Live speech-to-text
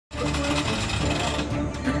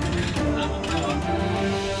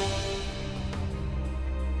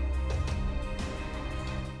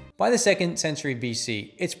By the 2nd century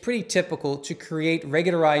BC, it's pretty typical to create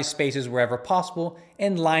regularized spaces wherever possible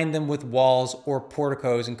and line them with walls or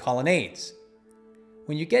porticos and colonnades.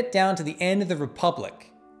 When you get down to the end of the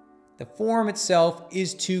Republic, the Forum itself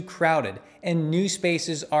is too crowded and new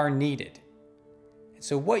spaces are needed.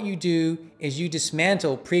 So what you do is you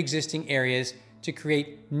dismantle pre-existing areas to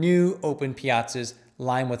create new open piazzas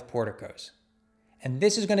lined with porticos. And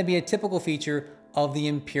this is going to be a typical feature of the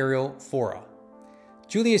Imperial Fora.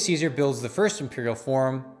 Julius Caesar builds the first Imperial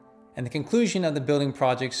Forum, and the conclusion of the building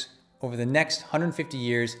projects over the next 150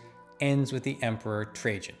 years ends with the Emperor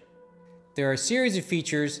Trajan. There are a series of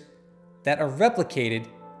features that are replicated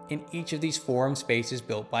in each of these forum spaces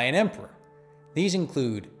built by an emperor. These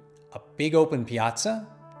include a big open piazza,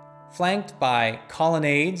 flanked by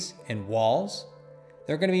colonnades and walls.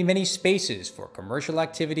 There are going to be many spaces for commercial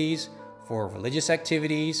activities, for religious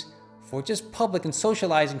activities, for just public and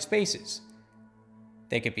socializing spaces.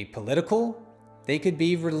 They could be political, they could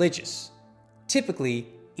be religious. Typically,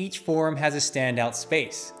 each forum has a standout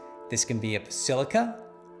space. This can be a basilica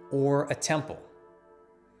or a temple.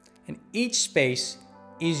 And each space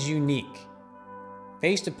is unique,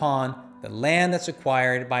 based upon the land that's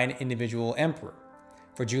acquired by an individual emperor.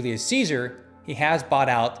 For Julius Caesar, he has bought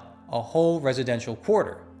out a whole residential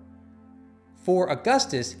quarter. For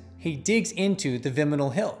Augustus, he digs into the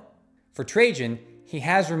Viminal Hill. For Trajan, he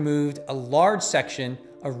has removed a large section,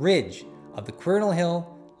 a ridge, of the Quirinal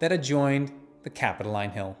Hill that adjoined the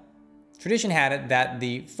Capitoline Hill. Tradition had it that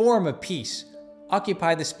the Forum of Peace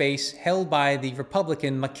occupied the space held by the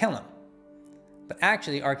Republican Macellum, but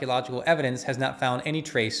actually archaeological evidence has not found any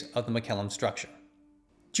trace of the Macellum structure.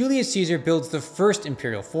 Julius Caesar builds the first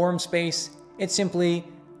Imperial Forum space. It's simply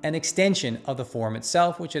an extension of the Forum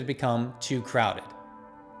itself, which had become too crowded.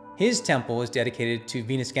 His temple is dedicated to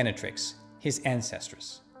Venus Genetrix, his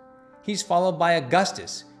ancestress. He's followed by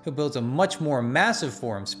Augustus, who builds a much more massive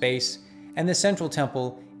forum space, and the central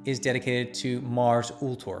temple is dedicated to Mars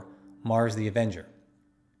Ultor, Mars the Avenger.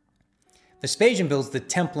 Vespasian builds the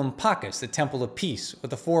Templum Pacus, the Temple of Peace, or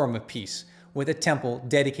the Forum of Peace, with a temple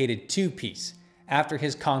dedicated to peace, after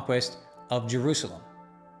his conquest of Jerusalem.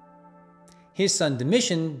 His son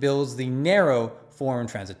Domitian builds the narrow Forum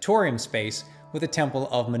Transitorium space with a temple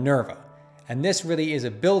of Minerva, and this really is a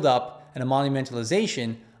build-up and a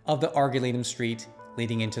monumentalization of the Argulatum Street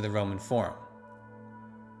leading into the Roman Forum.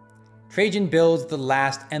 Trajan builds the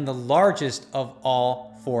last and the largest of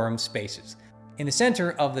all forum spaces. In the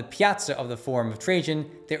center of the piazza of the Forum of Trajan,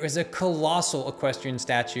 there is a colossal equestrian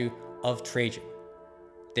statue of Trajan.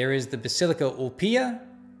 There is the Basilica Ulpia,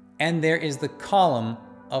 and there is the Column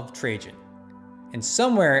of Trajan. And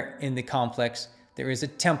somewhere in the complex, there is a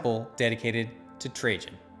temple dedicated to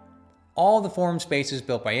Trajan. All the forum spaces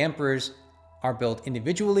built by emperors are built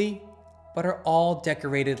individually, but are all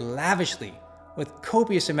decorated lavishly with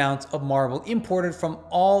copious amounts of marble imported from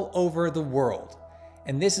all over the world.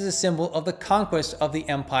 And this is a symbol of the conquest of the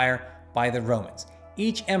empire by the Romans.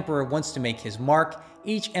 Each emperor wants to make his mark.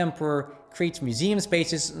 Each emperor creates museum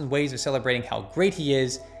spaces and ways of celebrating how great he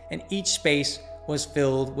is, and each space was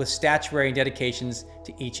filled with statuary and dedications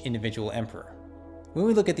to each individual emperor. When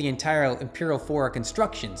we look at the entire Imperial Fora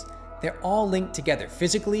constructions, they're all linked together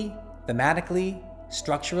physically, thematically,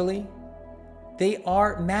 structurally. They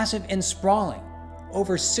are massive and sprawling,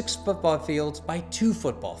 over 6 football fields by 2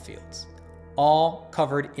 football fields, all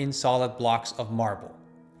covered in solid blocks of marble.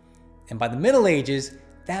 And by the Middle Ages,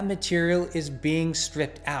 that material is being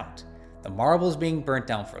stripped out. The marble is being burnt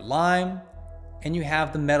down for lime, and you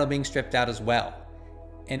have the metal being stripped out as well.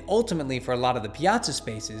 And ultimately, for a lot of the piazza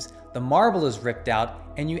spaces, the marble is ripped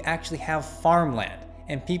out and you actually have farmland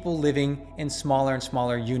and people living in smaller and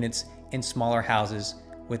smaller units in smaller houses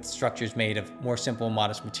with structures made of more simple,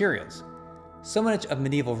 modest materials. So much of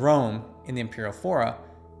medieval Rome in the Imperial Fora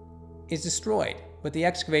is destroyed with the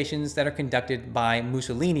excavations that are conducted by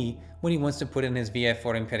Mussolini when he wants to put in his Via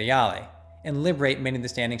Fora Imperiale and liberate many of the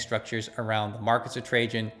standing structures around the Markets of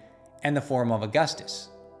Trajan and the Forum of Augustus.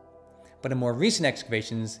 But in more recent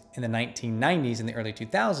excavations in the 1990s and the early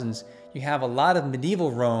 2000s, you have a lot of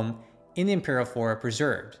medieval Rome in the Imperial Fora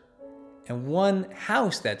preserved. And one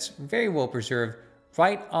house that's very well preserved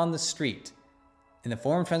right on the street in the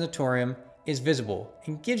Forum Transitorium is visible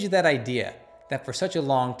and gives you that idea that for such a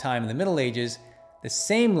long time in the Middle Ages, the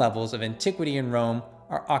same levels of antiquity in Rome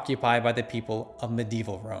are occupied by the people of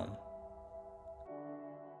medieval Rome.